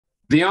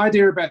The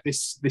idea about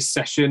this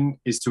session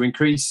is to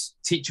increase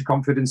teacher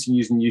confidence in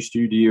using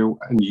YuStudio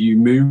and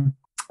YuMu.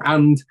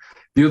 And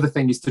the other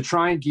thing is to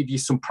try and give you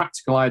some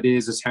practical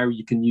ideas as how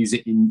you can use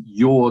it in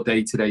your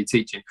day-to-day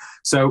teaching.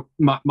 So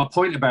my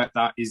point about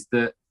that is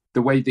that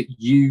the way that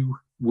you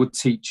would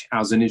teach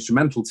as an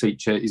instrumental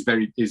teacher is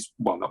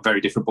well, not very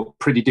different, but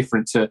pretty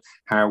different to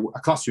how a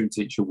classroom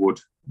teacher would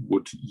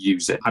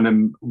use it.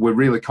 And we're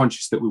really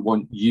conscious that we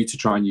want you to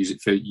try and use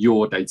it for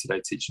your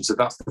day-to-day teaching. So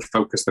that's the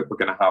focus that we're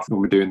going to have when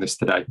we're doing this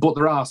today. But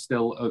there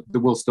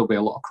will still be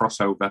a lot of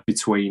crossover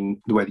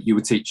between the way that you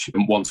would teach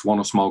in one-to-one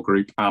or small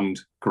group and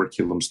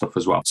curriculum stuff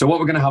as well. So what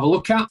we're going to have a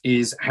look at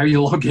is how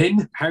you log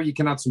in, how you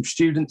can add some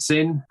students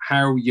in,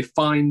 how you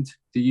find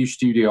the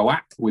YuStudio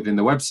app within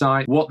the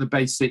website, what the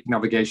basic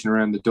navigation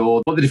around the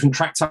door, what the different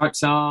track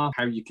types are,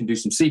 how you can do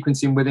some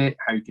sequencing with it,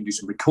 how you can do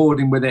some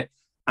recording with it,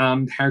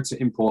 and how to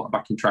import a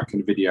backing track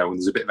and a video. And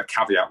there's a bit of a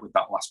caveat with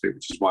that last bit,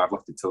 which is why I've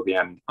left it till the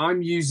end.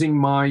 I'm using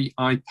my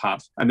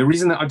iPad. And the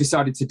reason that I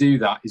decided to do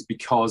that is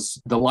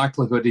because the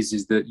likelihood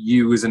is that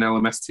you as an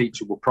LMS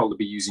teacher will probably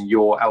be using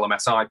your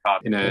LMS iPad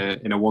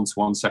in a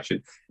one-to-one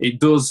session. It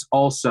does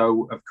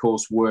also, of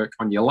course, work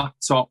on your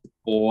laptop,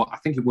 or I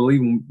think it will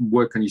even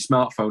work on your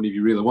smartphone if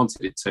you really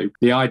wanted it to.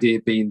 The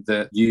idea being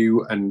that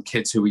you and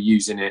kids who are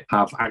using it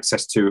have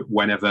access to it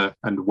whenever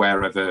and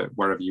wherever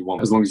you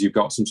want. As long as you've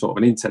got some sort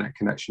of an internet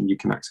connection, you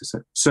can access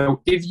it.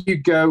 So if you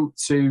go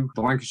to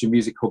the Lancashire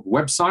Music Hub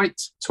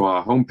website, to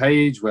our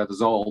homepage where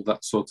there's all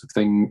that sort of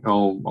thing,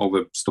 all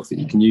the stuff that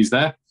you can use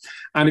there.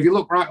 And if you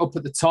look right up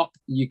at the top,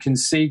 you can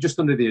see just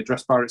under the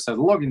address bar, it says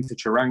log into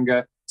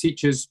Charanga,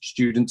 teachers,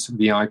 students,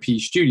 VIP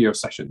studio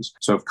sessions.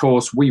 So of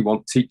course we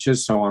want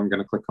teachers, so I'm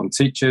going to click on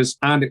teachers,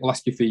 and it will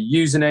ask you for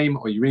your username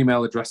or your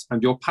email address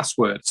and your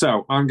password.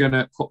 So I'm going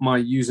to put my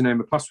username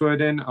and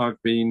password in.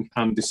 I've been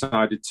and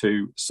decided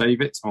to save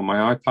it on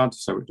my iPad,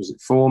 so it does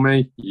it for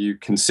me. You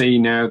can see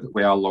now that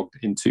we are logged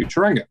into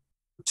Charanga.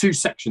 Two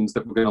sections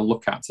that we're going to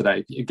look at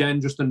today.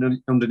 Again, just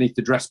underneath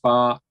the address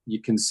bar,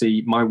 you can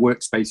see my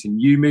workspace in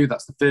YuMu.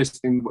 That's the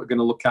first thing that we're going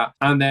to look at.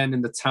 And then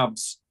in the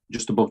tabs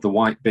just above the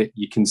white bit,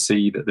 you can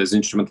see that there's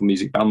instrumental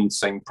music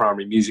balancing,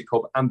 primary music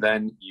hub, and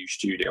then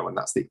YuStudio, and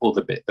that's the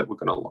other bit that we're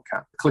going to look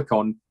at. Click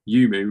on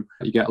YuMu,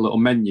 you get a little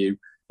menu,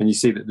 and you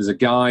see that there's a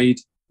guide.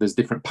 There's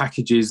different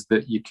packages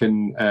that you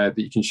can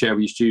share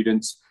with your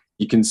students.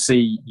 You can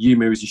see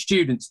YuMu as your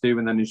students do,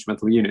 and then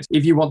instrumental units.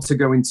 If you want to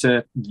go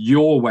into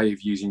your way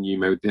of using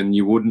YuMu, then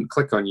you wouldn't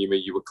click on YuMu,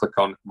 you would click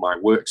on My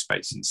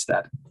Workspace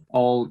instead.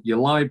 All your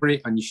library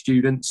and your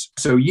students.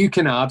 So you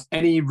can add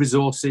any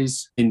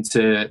resources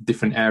into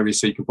different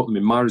areas. So you can put them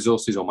in My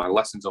Resources or My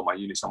Lessons or My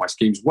Units or My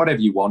Schemes,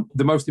 whatever you want.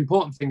 The most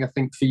important thing I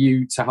think for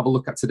you to have a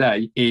look at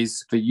today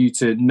is for you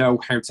to know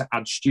how to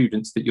add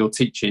students that you're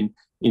teaching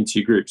into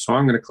your group. So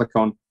I'm going to click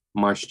on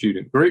My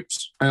Student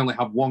Groups. I only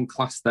have one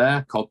class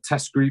there called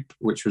Test Group,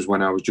 which was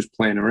when I was just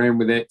playing around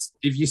with it.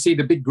 If you see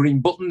the big green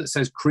button that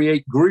says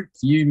Create Group,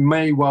 you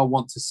may well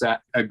want to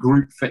set a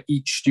group for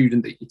each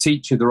student that you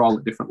teach. They're all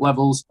at different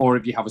levels. Or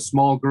if you have a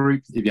small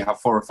group, if you have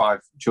 4 or 5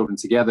 children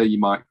together, you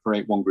might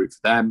create one group for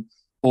them.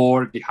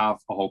 Or if you have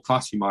a whole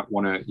class, you might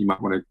want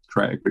to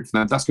create a group for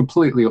them. That's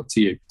completely up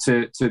to you.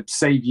 To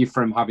save you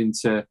from having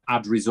to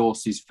add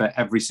resources for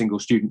every single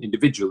student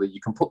individually, you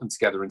can put them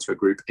together into a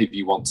group if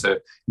you want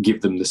to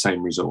give them the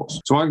same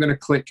resource. So I'm going to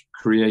click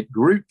Create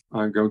Group.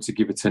 I'm going to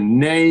give it a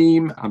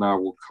name, and I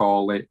will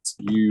call it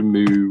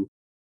YuMu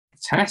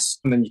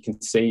Test. And then you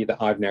can see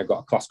that I've now got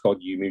a class called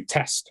YuMu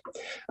Test.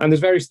 And there's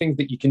various things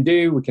that you can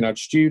do. We can add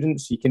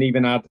students. You can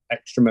even add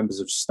extra members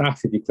of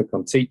staff if you click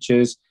on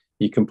teachers.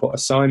 You can put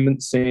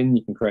assignments in,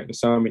 you can create an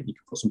assignment, you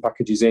can put some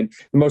packages in.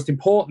 The most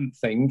important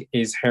thing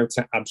is how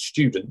to add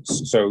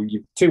students. So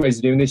you've 2 ways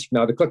of doing this. You can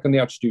either click on the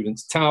Add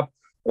Students tab,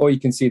 or you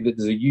can see that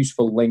there's a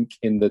useful link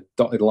in the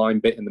dotted line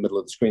bit in the middle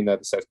of the screen there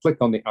that says click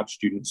on the Add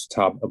Students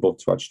tab above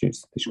to add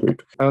students to this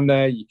group. And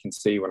there you can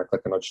see when I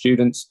click on Add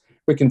Students,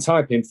 we can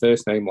type in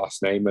first name,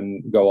 last name,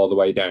 and go all the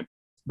way down.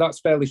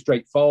 That's fairly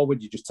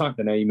straightforward. You just type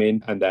the name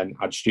in and then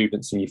add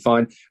students and you're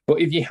fine.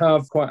 But if you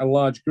have quite a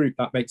large group,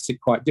 that makes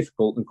it quite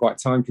difficult and quite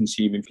time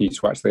consuming for you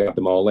to actually add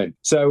them all in.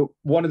 So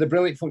one of the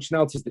brilliant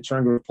functionalities that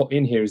Charanga have put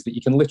in here is that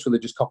you can literally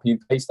just copy and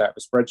paste out of a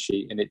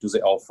spreadsheet and it does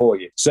it all for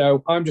you.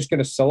 So I'm just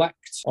going to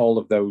select all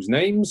of those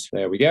names.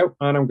 There we go.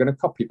 And I'm going to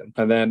copy them.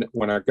 And then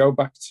when I go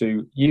back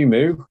to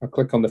YuMu, I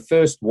click on the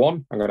first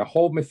one. I'm going to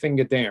hold my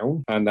finger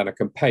down and then I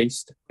can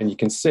paste, and you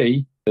can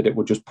see that it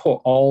will just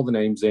put all the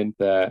names in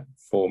there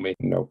for me,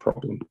 no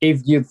problem.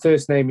 If your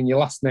first name and your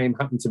last name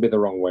happen to be the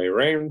wrong way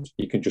around,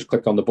 you can just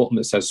click on the button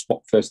that says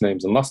swap first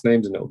names and last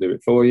names and it'll do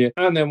it for you.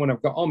 And then when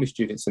I've got all my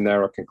students in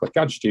there, I can click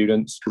Add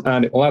Students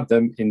and it will add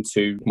them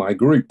into my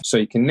group. So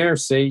you can now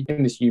see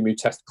in this YuMu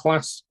Test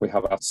class, we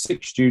have our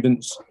 6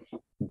 students.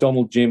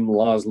 Donald, Jim,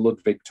 Lars,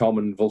 Ludwig, Tom,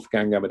 and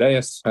Wolfgang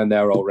Amadeus, and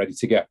they're all ready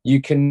to go.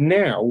 You can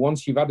now,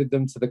 once you've added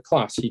them to the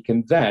class, you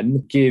can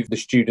then give the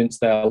students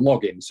their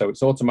login. So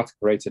it's automatically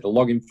created a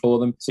login for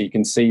them. So you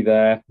can see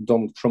there,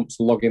 Donald Trump's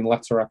login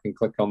letter. I can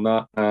click on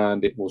that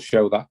and it will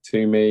show that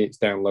to me. It's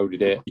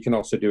downloaded it. You can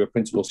also do a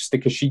printable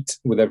sticker sheet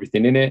with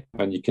everything in it,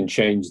 and you can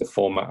change the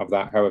format of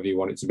that however you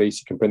want it to be.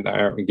 So you can print that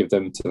out and give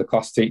them to the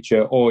class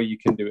teacher, or you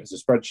can do it as a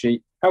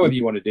spreadsheet, however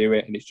you want to do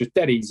it. And it's just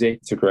dead easy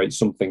to create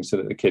something so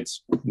that the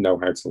kids know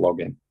how to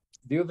log in.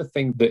 The other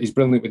thing that is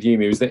brilliant with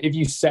YuMu is that if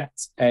you set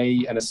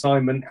an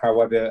assignment,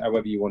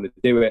 however you want to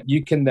do it,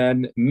 you can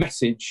then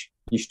message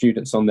your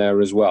students on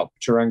there as well.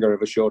 Charanga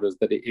have assured us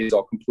that it is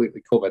all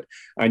completely covered,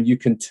 and you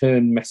can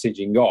turn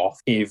messaging off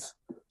if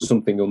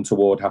something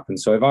untoward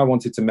happens. So if I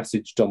wanted to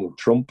message Donald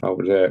Trump, I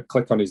would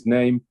click on his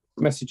name,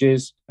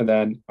 messages, and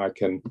then I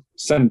can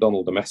send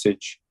Donald a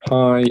message.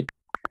 Hi,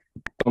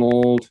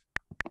 Donald,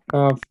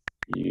 have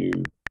you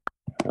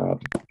had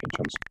a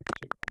chance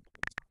to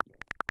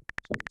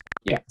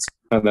yet?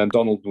 And then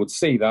Donald would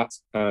see that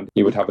and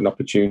he would have an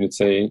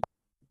opportunity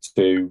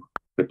to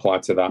reply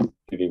to that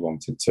if he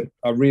wanted to.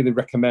 I really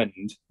recommend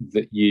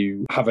that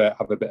you have a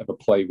bit of a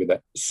play with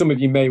it. Some of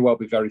you may well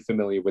be very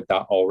familiar with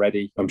that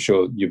already. I'm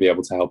sure you'll be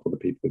able to help other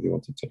people if you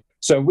wanted to.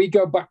 So we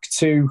go back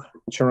to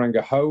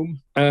Charanga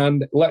Home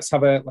and let's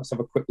have a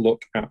quick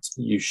look at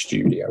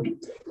YuStudio.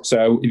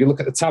 So if you look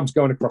at the tabs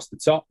going across the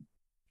top,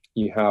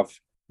 you have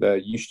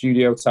the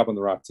YuStudio tab on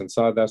the right-hand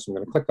side there. So I'm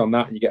going to click on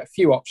that and you get a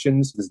few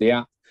options. There's the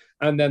app.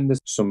 And then there's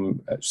some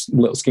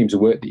little schemes of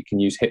work that you can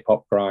use: hip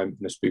hop, crime,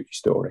 and a spooky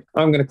story.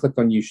 I'm going to click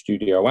on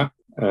YuStudio app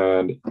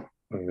and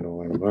I'm going to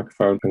allow the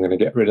microphone. I'm going to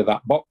get rid of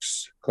that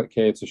box. Click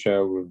here to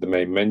show the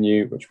main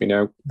menu, which we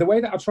know. The way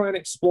that I try and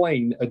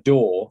explain a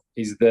door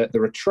is that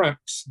there are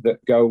tracks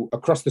that go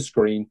across the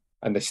screen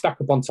and they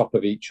stack up on top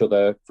of each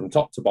other from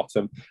top to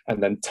bottom,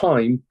 and then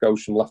time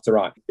goes from left to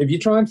right. If you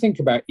try and think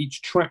about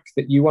each track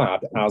that you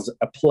add as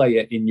a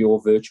player in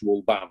your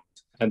virtual band,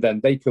 and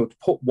then they could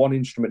put one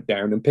instrument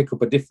down and pick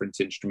up a different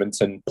instrument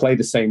and play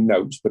the same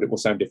notes, but it will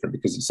sound different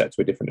because it's set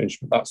to a different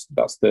instrument.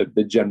 That's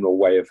the general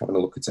way of having a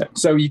look at it.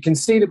 So you can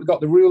see that we've got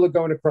the ruler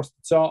going across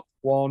the top.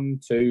 1,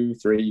 2,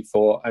 3,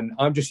 4. And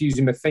I'm just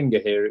using my finger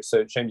here. It's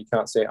a shame you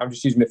can't see it. I'm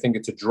just using my finger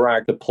to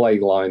drag the play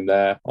line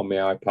there on my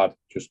iPad,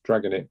 just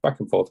dragging it back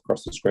and forth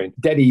across the screen.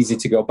 Dead easy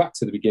to go back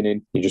to the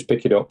beginning. You just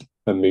pick it up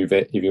and move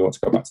it if you want to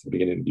go back to the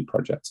beginning of your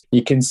project.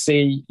 You can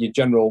see your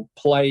general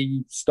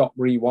play, stop,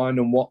 rewind,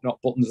 and whatnot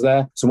buttons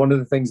there. So one of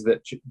the things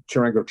that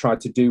Charanga have tried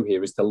to do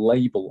here is to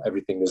label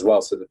everything as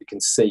well so that we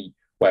can see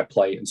where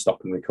play and stop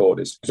and record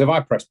is. So if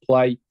I press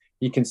play,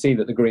 you can see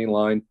that the green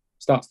line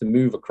starts to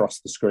move across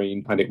the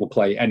screen and it will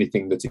play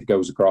anything that it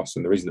goes across.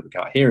 And the reason that we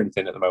can't hear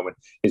anything at the moment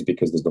is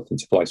because there's nothing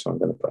to play. So I'm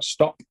going to press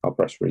stop, I'll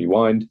press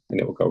rewind, and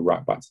it will go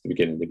right back to the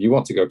beginning. If you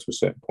want to go to a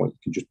certain point, you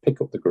can just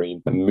pick up the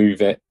green and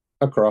move it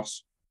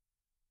across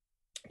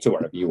to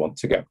wherever you want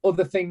to go.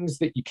 Other things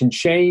that you can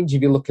change,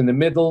 if you look in the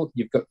middle,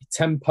 you've got your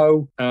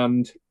tempo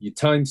and your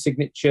time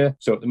signature.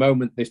 So at the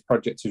moment, this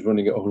project is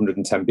running at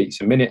 110 beats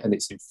a minute and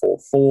it's in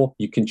 4/4.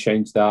 You can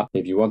change that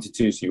if you wanted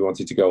to. So you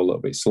wanted to go a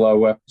little bit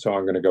slower. So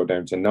I'm going to go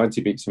down to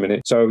 90 beats a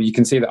minute. So you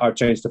can see that I've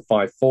changed to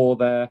 5/4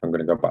 there. I'm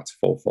going to go back to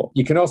 4/4.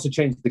 You can also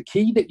change the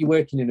key that you're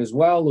working in as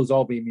well. As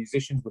all being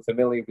musicians, we're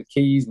familiar with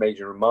keys,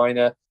 major and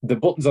minor. The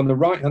buttons on the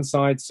right-hand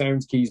side,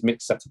 sounds, keys,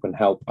 mix, setup, and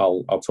help.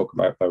 I'll talk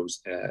about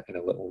those in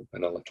a little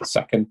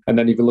second. And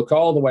then if you look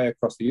all the way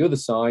across the other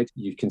side,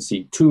 you can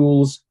see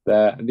tools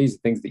there. And these are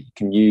things that you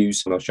can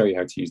use. And I'll show you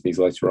how to use these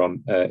later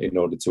on in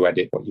order to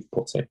edit what you've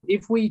put in.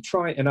 If we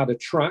try and add a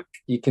track,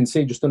 you can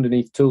see just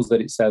underneath tools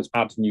that it says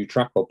add new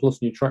track or plus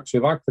new track. So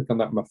if I click on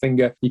that with my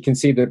finger, you can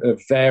see that there are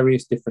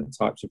various different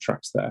types of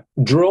tracks there.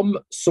 Drum,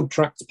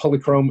 Subtract,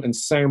 Polychrome, and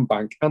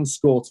Soundbank, and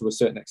Score to a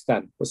certain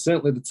extent. But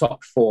certainly the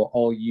top 4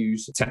 all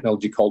use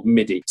technology called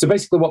MIDI. So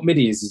basically what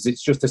MIDI is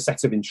it's just a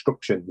set of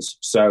instructions.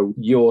 So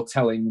you're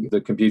telling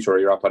the computer or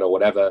your iPad or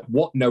whatever,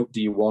 what note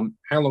do you want?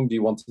 How long do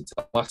you want it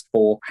to last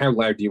for? How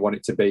loud do you want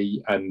it to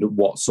be? And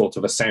what sort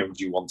of a sound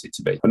do you want it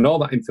to be? And all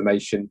that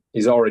information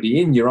is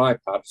already in your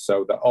iPad,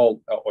 so that or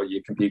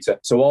your computer.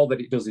 So all that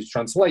it does is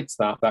translates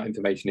that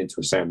information into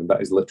a sound, and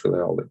that is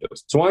literally all it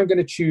does. So I'm going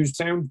to choose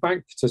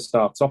Soundbank to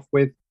start off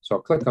with. So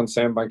I'll click on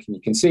Soundbank and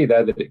you can see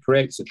there that it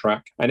creates a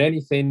track, and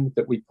anything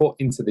that we put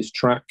into this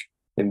track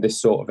in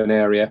this sort of an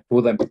area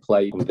will then be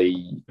played on the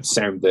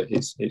sound that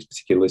it's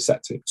particularly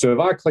set to. So if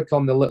I click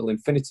on the little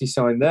infinity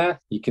sign there,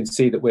 you can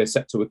see that we're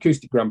set to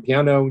acoustic grand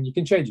piano, and you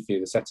can change a few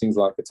of the settings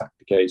like attack,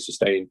 decay,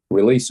 sustain,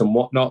 release, and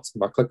whatnot.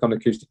 If I click on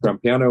acoustic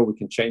grand piano, we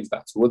can change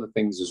that to other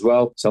things as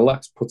well. So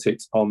let's put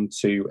it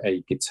onto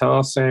a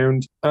guitar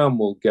sound, and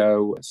we'll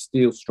go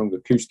steel strung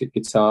acoustic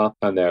guitar,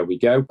 and there we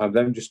go. I'm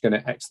then just going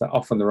to X that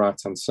off on the right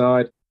hand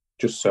side,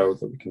 just so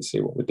that we can see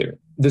what we're doing.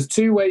 There's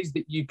two ways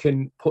that you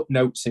can put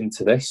notes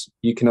into this.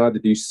 You can either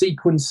do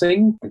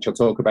sequencing, which I'll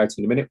talk about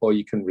in a minute, or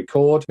you can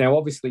record. Now,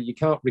 obviously, you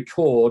can't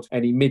record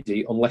any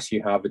MIDI unless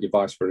you have a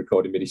device for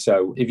recording MIDI.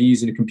 So if you're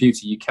using a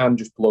computer, you can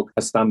just plug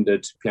a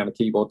standard piano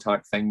keyboard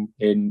type thing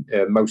in.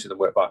 Most of them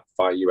work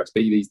via USB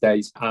these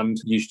days, and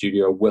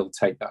YuStudio will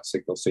take that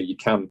signal, so you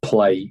can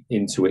play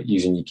into it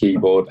using your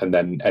keyboard and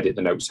then edit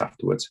the notes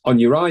afterwards. On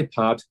your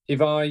iPad,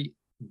 if I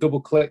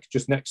double click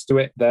just next to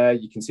it there,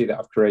 you can see that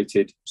I've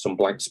created some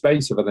blank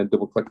space. If I then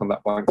double click on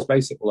that blank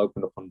space, it will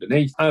open up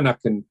underneath, and I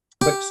can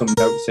click some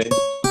notes in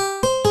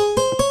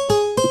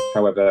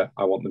however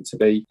I want them to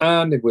be.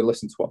 And if we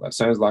listen to what that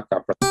sounds like, I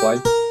press play,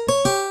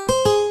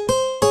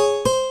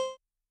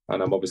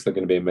 and I'm obviously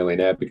going to be a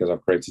millionaire because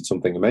I've created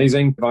something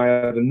amazing. If I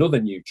had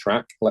another new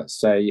track, let's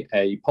say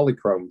a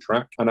polychrome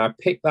track, and I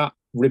pick that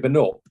ribbon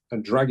up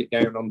and drag it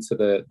down onto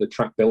the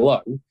track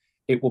below,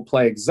 it will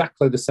play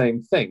exactly the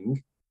same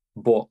thing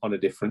but on a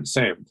different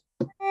sound.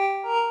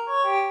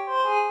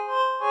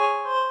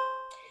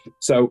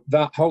 So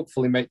that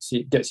hopefully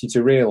gets you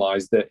to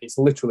realise that it's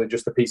literally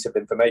just a piece of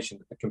information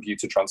that the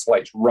computer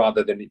translates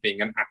rather than it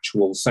being an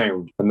actual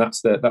sound. And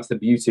that's the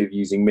beauty of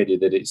using MIDI,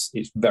 that it's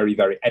very,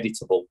 very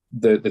editable.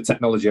 The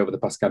technology over the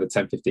past kind of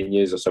 10, 15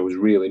 years or so has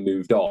really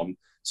moved on.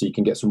 So you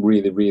can get some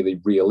really, really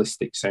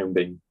realistic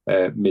sounding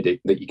MIDI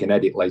that you can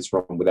edit later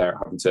on without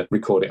having to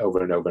record it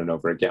over and over and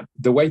over again.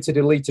 The way to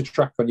delete a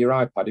track on your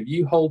iPad, if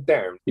you hold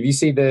down, if you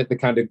see the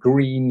kind of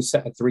green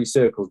set of 3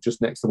 circles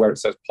just next to where it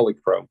says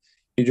polychrome,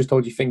 you just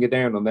hold your finger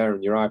down on there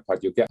on your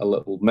iPad, you'll get a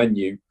little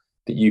menu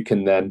that you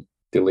can then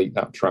delete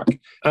that track.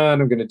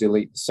 And I'm going to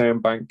delete the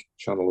Soundbank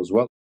channel as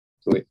well.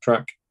 Delete the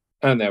track.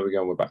 And there we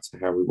go. We're back to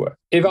how we were.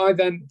 If I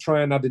then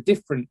try and add a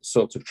different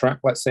sort of track,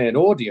 let's say an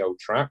audio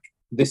track,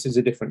 this is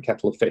a different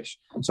kettle of fish.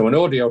 So an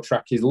audio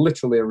track is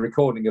literally a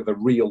recording of a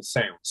real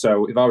sound.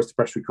 So if I was to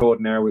press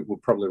record now, it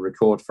would probably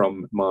record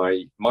from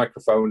my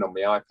microphone on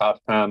my iPad,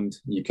 and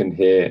you can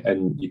hear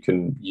and you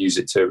can use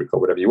it to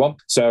record whatever you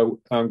want. So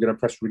I'm going to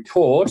press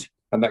record,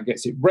 and that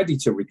gets it ready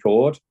to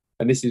record.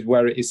 And this is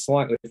where it is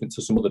slightly different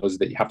to some other buzzers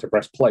that you have to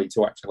press play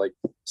to actually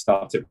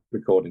start it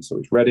recording. So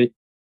it's ready.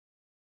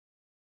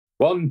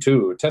 1,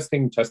 2,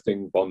 testing,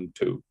 1,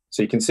 2.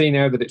 So you can see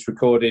now that it's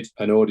recorded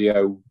an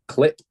audio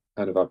clip.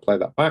 And if I play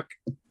that back,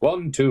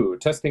 1, 2,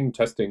 testing,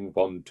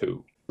 1,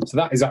 2. So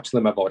that is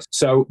actually my voice.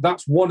 So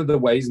that's one of the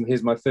ways, and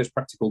here's my first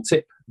practical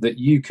tip, that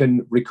you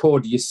can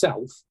record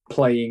yourself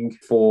playing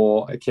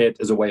for a kid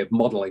as a way of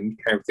modelling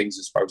how things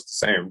are supposed to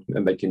sound,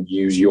 and they can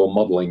use your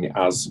modelling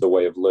as a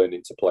way of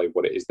learning to play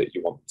what it is that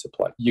you want them to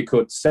play. You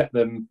could set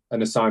them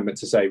an assignment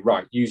to say,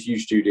 right, use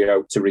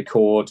YuStudio to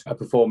record a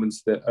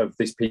performance of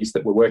this piece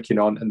that we're working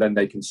on, and then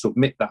they can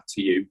submit that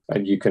to you,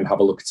 and you can have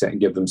a look at it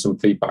and give them some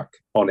feedback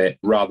on it,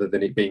 rather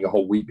than it being a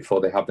whole week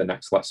before they have the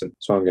next lesson.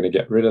 So I'm going to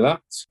get rid of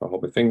that. I'll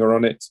hold my finger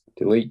on it,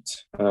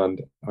 delete,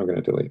 and I'm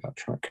going to delete that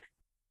track.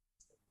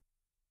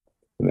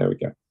 And there we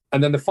go.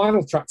 And then the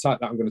final track type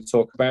that I'm going to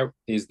talk about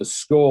is the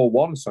score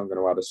one. So I'm going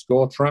to add a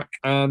score track.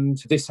 And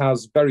this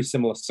has very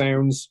similar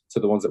sounds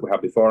to the ones that we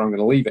had before. I'm going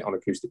to leave it on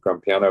acoustic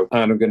grand piano.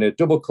 And I'm going to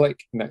double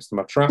click next to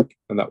my track,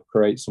 and that will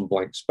create some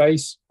blank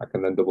space. I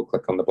can then double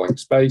click on the blank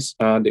space,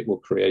 and it will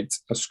create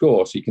a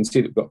score. So you can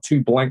see that we've got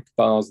 2 blank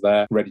bars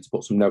there ready to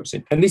put some notes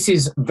in. And this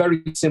is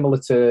very similar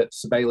to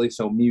Sibelius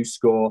or Muse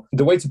score.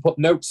 The way to put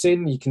notes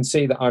in, you can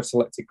see that I've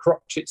selected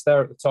crotchets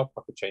there at the top.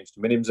 I could change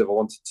to minims if I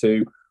wanted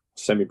to.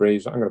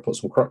 Semi-breeze. I'm going to put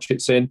some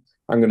crotchets in.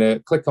 I'm going to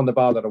click on the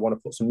bar that I want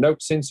to put some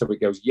notes in, so it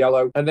goes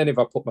yellow. And then if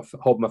I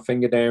hold my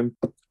finger down,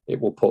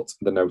 it will put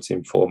the note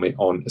in for me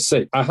on a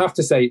C. I have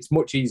to say it's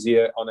much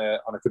easier on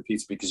a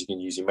computer because you can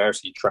use your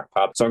mouse or your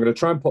trackpad. So I'm going to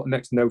try and put the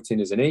next note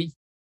in as an E.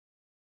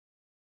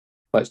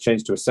 Let's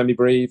change to a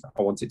semi-breathe.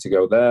 I want it to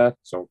go there,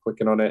 so I'm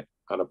clicking on it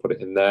and I put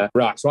it in there.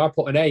 Right, so I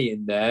put an A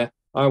in there.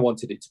 I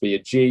wanted it to be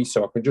a G,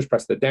 so I can just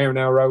press the down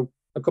arrow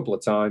a couple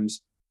of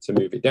times to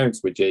move it down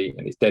to a G,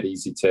 and it's dead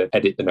easy to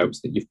edit the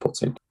notes that you've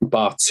put in.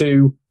 Bar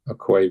 2, a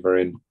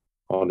quavering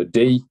on a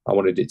D. I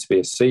wanted it to be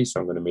a C, so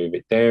I'm going to move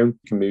it down.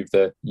 You can move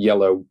the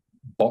yellow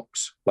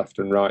box left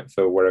and right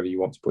for wherever you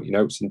want to put your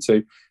notes into,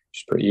 which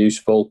is pretty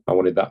useful. I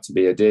wanted that to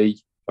be a D,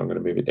 so I'm going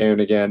to move it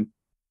down again,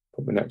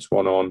 put the next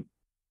one on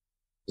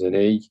as an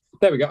E.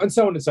 There we go, and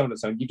so on and so on and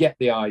so on. You get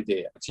the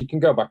idea. So you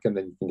can go back and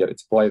then you can get it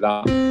to play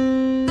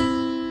that.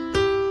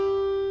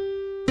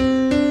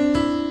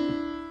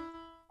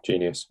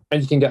 Genius.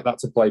 And you can get that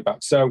to play back.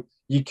 So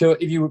you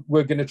could, if you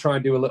were going to try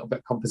and do a little bit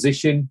of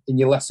composition in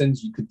your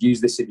lessons, you could use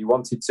this if you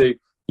wanted to.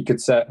 You could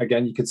set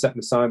an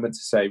assignment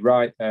to say,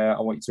 right, I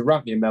want you to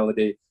write me a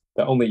melody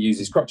that only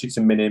uses crotchets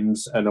and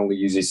minims and only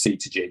uses C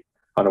to G.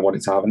 And I want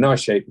it to have a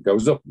nice shape. It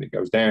goes up and it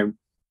goes down.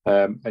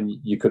 And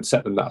you could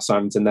set them that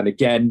assignment, and then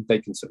again they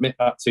can submit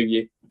that to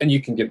you, and you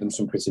can give them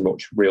some pretty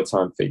much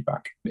real-time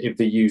feedback. If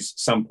they use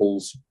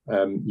samples,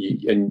 and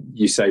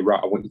you say, right,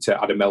 I want you to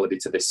add a melody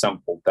to this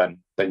sample, then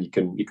you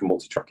can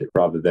multi-track it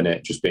rather than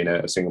it just being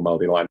a single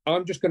melody line.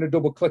 I'm just going to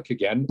double click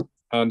again,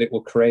 and it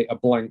will create a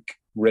blank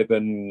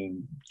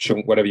ribbon,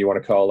 chunk, whatever you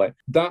want to call it,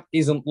 that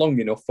isn't long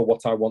enough for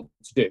what I want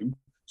to do.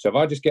 So if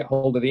I just get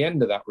hold of the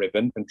end of that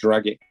ribbon and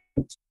drag it,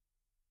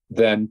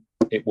 then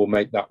it will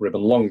make that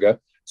ribbon longer.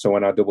 So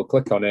when I double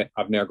click on it,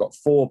 I've now got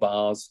 4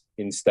 bars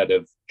instead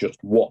of just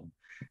 1.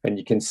 And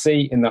you can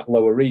see in that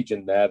lower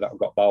region there that I've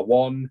got bar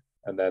 1,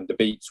 and then the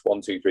beats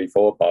 1, 2, 3,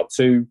 4, bar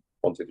 2,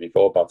 1, 2, 3,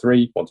 4, bar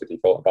 3, 1, 2, 3,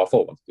 4, bar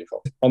 4, 1, 2, 3,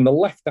 4. On the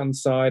left-hand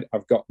side,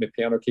 I've got my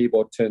piano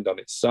keyboard turned on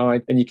its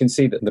side, and you can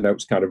see that the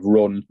notes kind of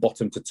run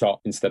bottom to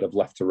top instead of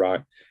left to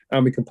right.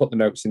 And we can put the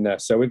notes in there.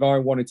 So if I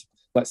wanted to,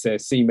 let's say, a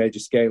C major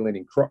scaling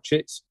in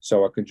crotchets,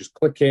 so I can just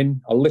click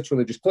in, I'll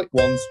literally just click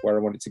once where I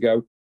want it to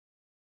go.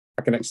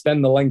 I can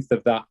extend the length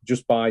of that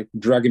just by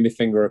dragging my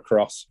finger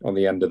across on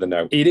the end of the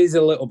note. It is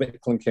a little bit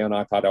clunky on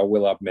iPad, I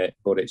will admit,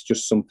 but it's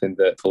just something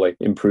that will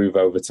improve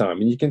over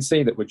time. And you can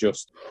see that we're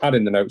just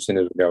adding the notes in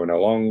as we're going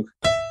along.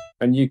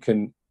 And you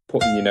can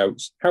put in your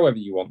notes however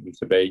you want them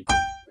to be,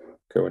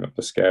 going up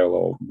the scale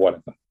or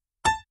whatever.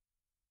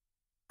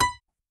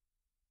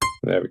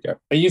 There we go.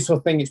 A useful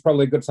thing, it's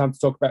probably a good time to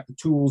talk about the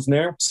tools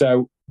now.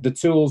 So the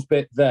tools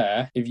bit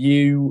there, if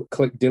you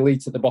click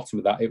delete at the bottom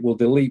of that, it will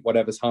delete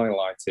whatever's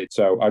highlighted.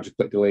 So I just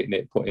click delete and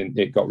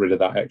it got rid of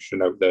that extra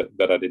note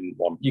that I didn't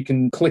want. You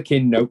can click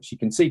in notes, you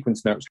can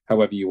sequence notes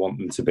however you want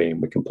them to be,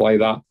 and we can play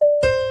that.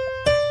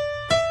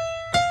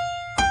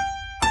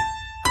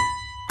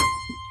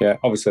 Yeah,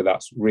 obviously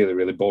that's really,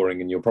 really boring,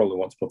 and you'll probably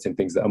want to put in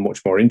things that are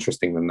much more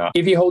interesting than that.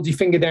 If you hold your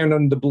finger down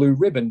on the blue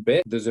ribbon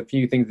bit, there's a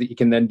few things that you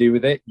can then do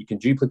with it. You can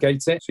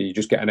duplicate it, so you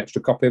just get an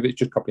extra copy of it,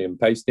 just copy and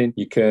pasting.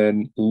 You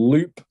can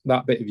loop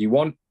that bit if you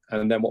want,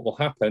 and then what will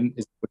happen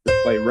is we'll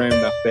just play around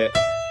that bit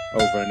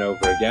over and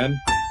over again.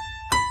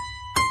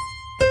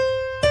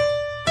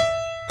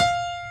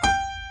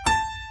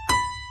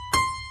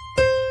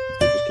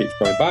 So it just keeps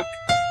going back.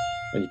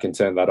 And you can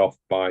turn that off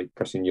by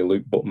pressing your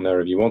loop button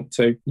there if you want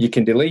to. You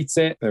can delete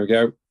it. There we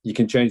go. You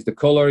can change the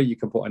color. You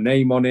can put a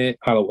name on it,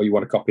 highlight what you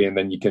want to copy, and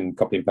then you can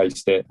copy and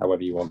paste it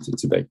however you want it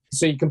to be.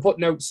 So you can put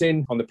notes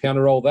in on the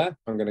piano roll there.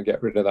 I'm going to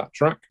get rid of that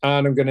track.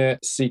 And I'm going to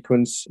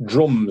sequence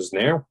drums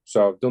now.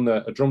 So I've done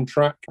a drum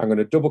track. I'm going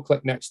to double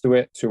click next to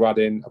it to add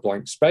in a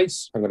blank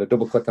space. I'm going to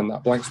double click on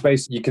that blank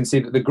space. You can see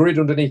that the grid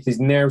underneath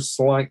is now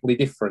slightly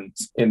different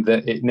in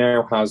that it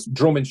now has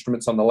drum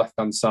instruments on the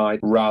left-hand side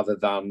rather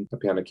than a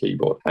piano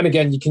keyboard. And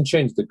again, you can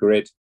change the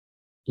grid.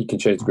 You can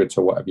change the grid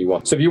to whatever you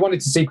want. So if you wanted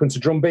to sequence a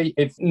drum beat,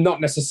 if not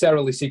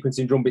necessarily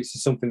sequencing drum beats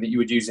is something that you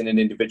would use in an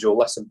individual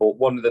lesson, but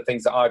one of the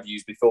things that I've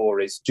used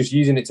before is just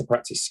using it to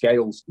practice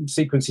scales.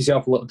 Sequence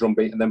yourself a little drum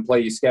beat and then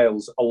play your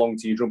scales along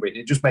to your drum beat.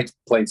 It just makes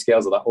playing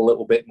scales of that a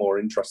little bit more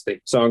interesting.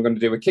 So I'm going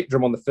to do a kick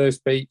drum on the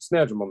first beat,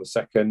 snare drum on the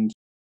second,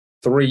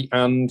 3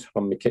 and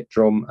on my kick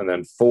drum, and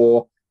then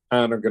 4.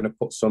 And I'm going to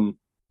put some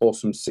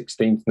awesome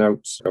 16th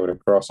notes going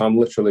across. I'm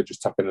literally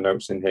just tapping the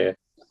notes in here.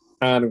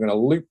 And I'm going to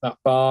loop that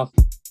bar.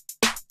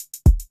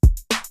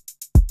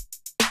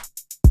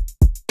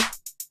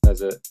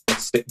 There's a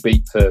stick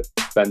beat for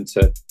Ben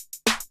to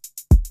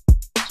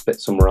spit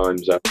some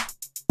rhymes out.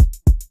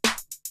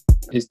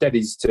 It's dead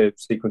easy to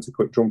sequence a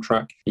quick drum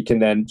track. You can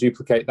then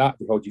duplicate that.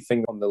 You hold your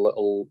finger on the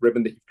little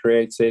ribbon that you've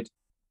created,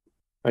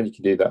 and you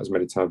can do that as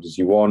many times as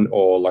you want,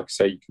 or like I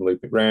say, you can loop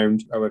it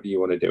round, however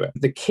you want to do it.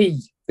 The key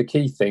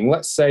thing,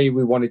 let's say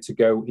we wanted to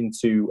go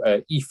into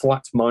E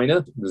flat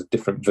minor. There's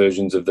different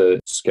versions of the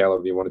scale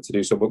if you wanted to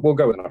do so, but we'll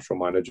go with natural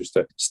minor just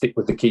to stick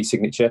with the key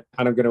signature.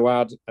 And I'm going to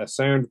add a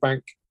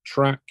Soundbank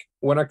track.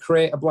 When I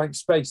create a blank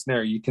space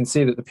now, you can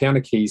see that the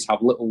piano keys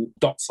have little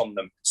dots on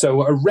them.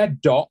 So a red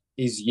dot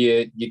is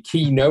your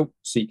key note.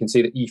 So you can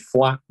see that E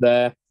flat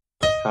there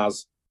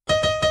has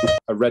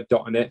a red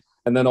dot in it.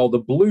 And then all the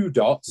blue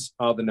dots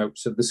are the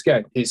notes of the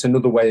scale. It's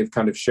another way of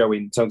kind of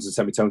showing tones and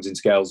semitones in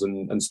scales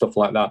and stuff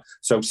like that.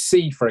 So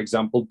C, for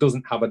example,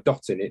 doesn't have a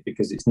dot in it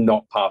because it's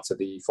not part of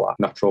the E flat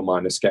natural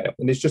minor scale.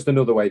 And it's just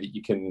another way that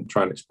you can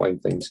try and explain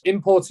things.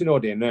 Importing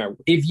audio now.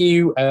 If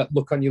you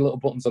look on your little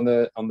buttons on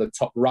the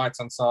top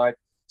right-hand side,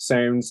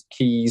 sounds,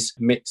 keys,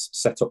 mix,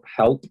 setup,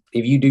 help.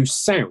 If you do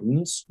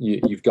sounds,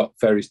 you've got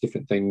various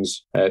different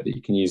things that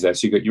you can use there.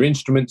 So you've got your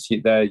instruments,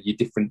 your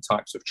different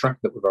types of track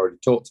that we've already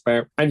talked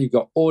about, and you've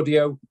got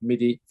audio,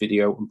 MIDI,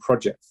 video, and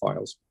project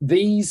files.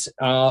 These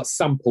are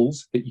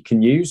samples that you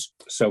can use.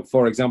 So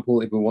for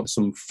example, if we want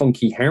some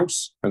funky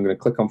house, I'm going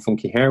to click on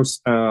funky house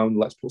and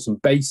let's put some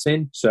bass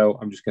in. So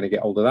I'm just going to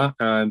get hold of that.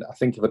 And I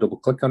think if I double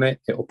click on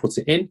it, it'll put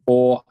it in,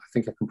 or I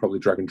think I can probably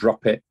drag and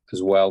drop it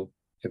as well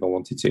if I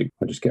wanted to.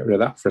 I'll just get rid of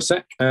that for a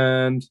sec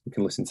and we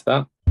can listen to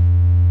that.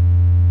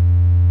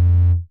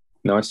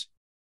 Nice.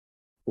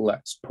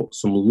 Let's put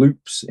some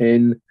loops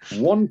in.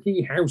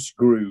 Wonky house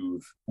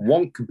groove.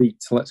 Wonk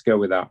beat. Let's go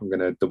with that. I'm going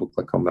to double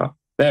click on that.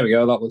 There we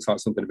go. That looks like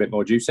something a bit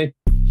more juicy.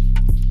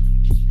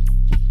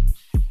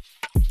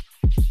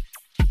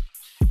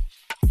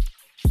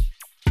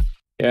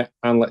 Yeah,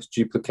 and let's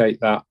duplicate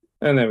that.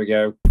 And there we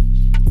go.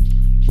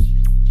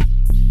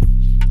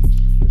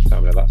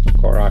 Tell me that's not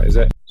quite right, is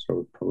it? So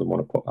we probably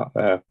want to put that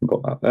there and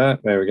put that there.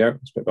 There we go.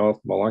 It's a bit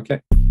more like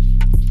it.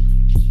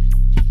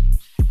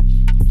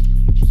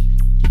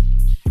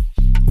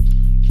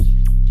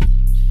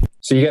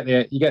 So you get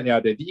the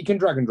idea that you can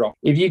drag and drop.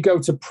 If you go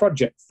to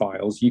project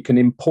files, you can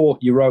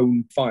import your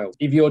own files.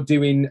 If you're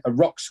doing a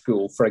rock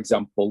school, for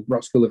example,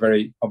 rock school are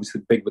very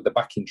obviously big with the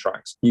backing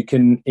tracks. You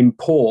can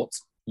import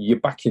your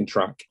backing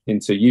track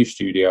into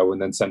YuStudio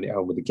and then send it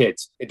home with the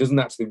kids. It doesn't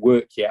actually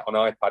work yet on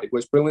iPad. It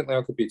works brilliantly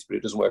on computer, but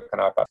it doesn't work on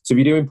iPad. So if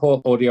you do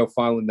import audio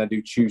file and then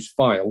do choose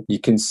file, you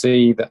can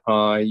see that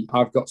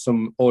I've got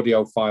some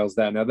audio files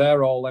there. Now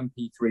they're all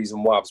MP3s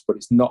and WAVs, but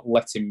it's not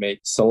letting me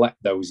select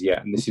those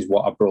yet. And this is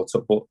what I brought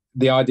up. But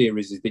the idea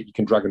is that you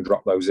can drag and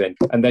drop those in,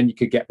 and then you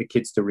could get the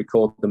kids to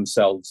record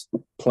themselves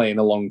playing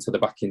along to the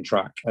backing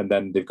track, and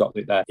then they've got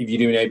it there. If you're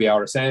doing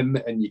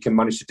ABRSM and you can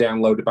manage to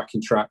download a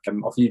backing track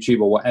off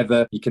YouTube or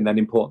whatever, you can then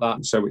import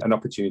that. So an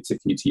opportunity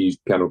for you to use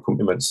piano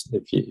accompaniments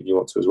if you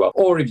want to as well.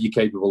 Or if you're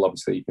capable,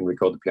 obviously, you can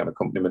record the piano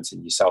accompaniments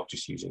in yourself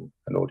just using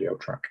an audio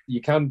track.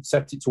 You can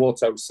set it to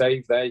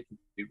auto-save there. You can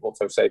do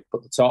auto-save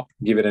at the top,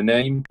 give it a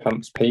name,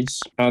 Pants Piece,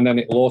 and then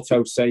it'll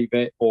auto-save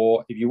it.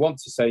 Or if you want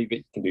to save it,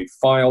 you can do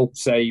File,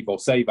 Save, or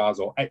Save As,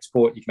 or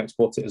Export. You can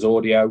export it as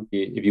audio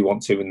if you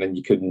want to, and then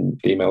you can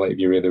email it if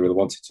you really, really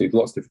wanted to.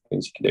 Lots of different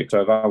things you can do.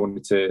 So if I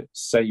wanted to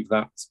save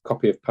that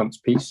copy of Pants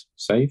Piece,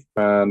 save,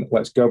 and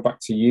let's go back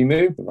to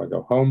YuMu. If I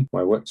go home,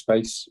 my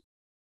workspace,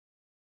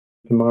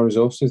 in my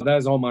resources,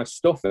 there's all my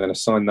stuff, and then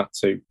assign that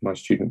to my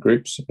student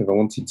groups if I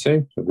wanted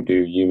to. So we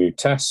do YuMu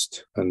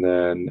test, and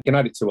then you can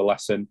add it to a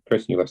lesson,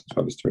 create a new lesson,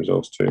 so this to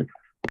resource 2,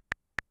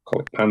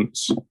 call it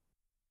Pants,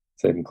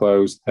 save and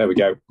close. There we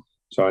go.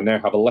 So I now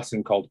have a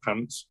lesson called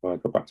Pants. I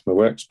go back to my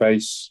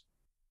workspace,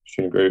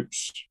 student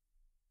groups,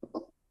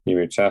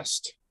 YuMu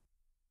test,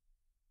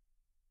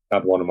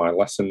 add one of my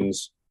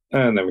lessons,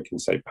 and then we can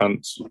say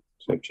Pants,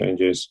 save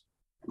changes,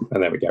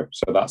 and there we go.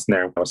 So that's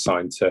now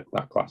assigned to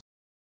that class.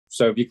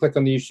 So if you click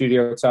on the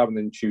YuStudio tab and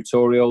then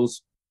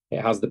tutorials,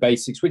 it has the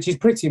basics, which is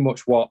pretty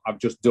much what I've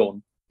just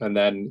done. And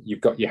then you've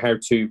got your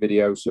how-to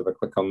video. So if I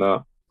click on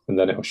that, and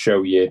then it'll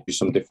show you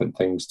some different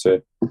things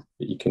that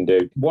you can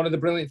do. One of the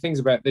brilliant things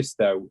about this,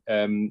 though,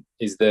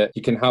 is that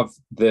you can have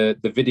the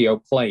video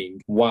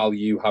playing while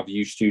you have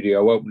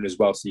YuStudio open as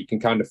well. So you can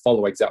kind of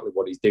follow exactly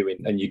what he's doing,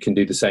 and you can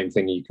do the same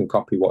thing. You can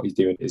copy what he's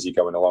doing as you're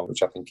going along,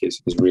 which I think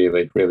is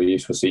really, really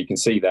useful. So you can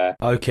see there.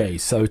 Okay,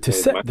 so to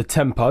set the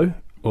tempo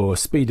or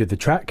speed of the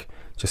track,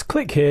 just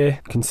click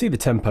here. You can see the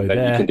tempo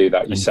there. You can do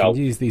that yourself.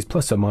 You can use these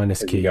plus or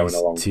minus keys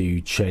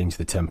to change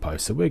the tempo.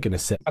 So we're going to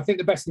set. I think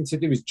the best thing to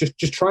do is just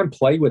try and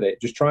play with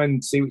it. Just try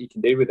and see what you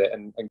can do with it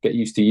and get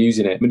used to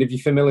using it. I mean, if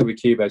you're familiar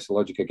with Cubase or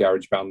Logic or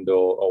GarageBand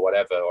or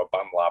whatever, or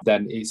BandLab,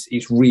 then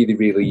it's really,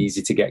 really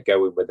easy to get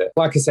going with it.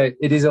 Like I said,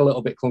 it is a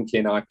little bit clunky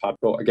in iPad,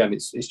 but again,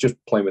 it's just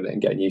playing with it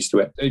and getting used to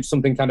it. If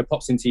something kind of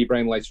pops into your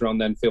brain later on,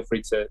 then feel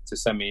free to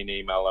send me an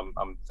email.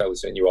 I'm fairly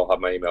certain you all have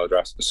my email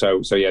address.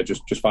 So yeah,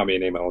 just find me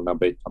an email and I'll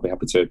be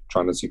happy to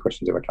try and answer your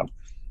questions if I can.